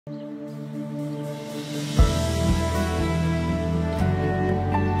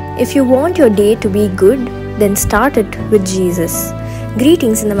If you want your day to be good, then start it with Jesus.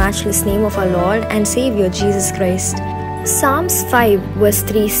 Greetings in the matchless name of our Lord and Savior Jesus Christ. Psalms 5 verse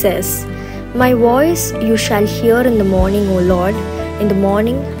 3 says, "My voice you shall hear in the morning, O Lord. In the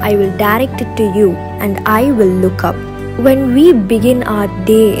morning I will direct it to you and I will look up." When we begin our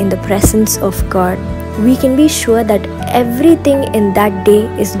day in the presence of God, we can be sure that everything in that day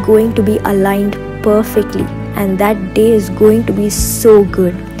is going to be aligned perfectly, and that day is going to be so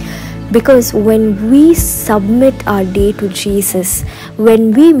good. Because when we submit our day to Jesus, when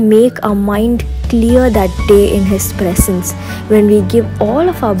we make our mind clear that day in His presence, when we give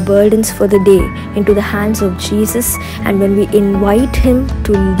all of our burdens for the day into the hands of Jesus, and when we invite Him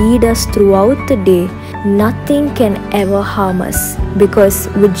to lead us throughout the day, nothing can ever harm us. Because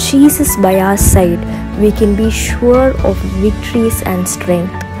with Jesus by our side, we can be sure of victories and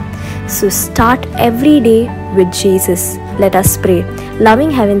strength. So start every day with Jesus. Let us pray.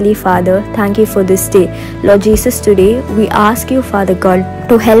 Loving Heavenly Father, thank you for this day. Lord Jesus, today we ask you, Father God,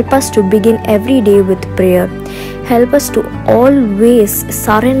 to help us to begin every day with prayer. Help us to always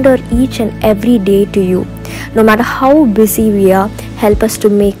surrender each and every day to you. No matter how busy we are, help us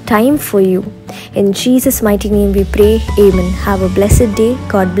to make time for you. In Jesus' mighty name we pray. Amen. Have a blessed day.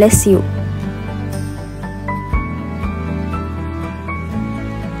 God bless you.